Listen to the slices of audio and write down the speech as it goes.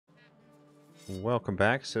Welcome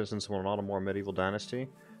back, citizens of one more Medieval Dynasty.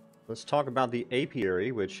 Let's talk about the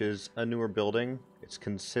Apiary, which is a newer building. It's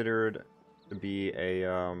considered to be a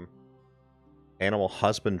animal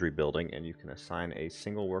husbandry building, and you can assign a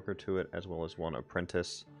single worker to it as well as one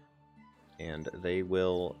apprentice. And they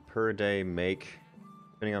will per day make,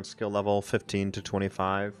 depending on skill level, 15 to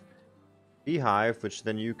 25 beehive, which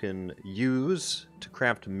then you can use to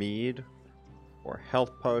craft mead or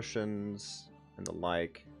health potions and the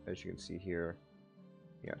like. As you can see here,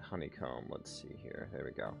 you got honeycomb. Let's see here. There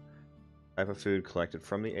we go. Type of food collected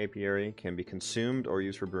from the apiary can be consumed or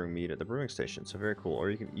used for brewing mead at the brewing station. So very cool. Or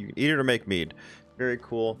you can eat it or make mead. Very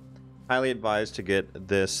cool. Highly advised to get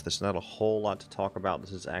this. There's not a whole lot to talk about.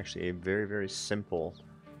 This is actually a very simple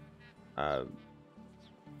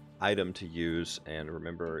item to use. And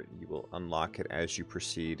remember, you will unlock it as you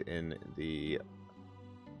proceed in the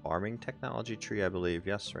farming technology tree, I believe.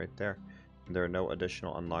 Yes, right there. There are no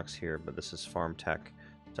additional unlocks here, but this is farm tech.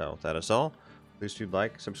 So that is all. Please do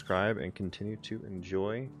like, subscribe, and continue to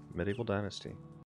enjoy Medieval Dynasty.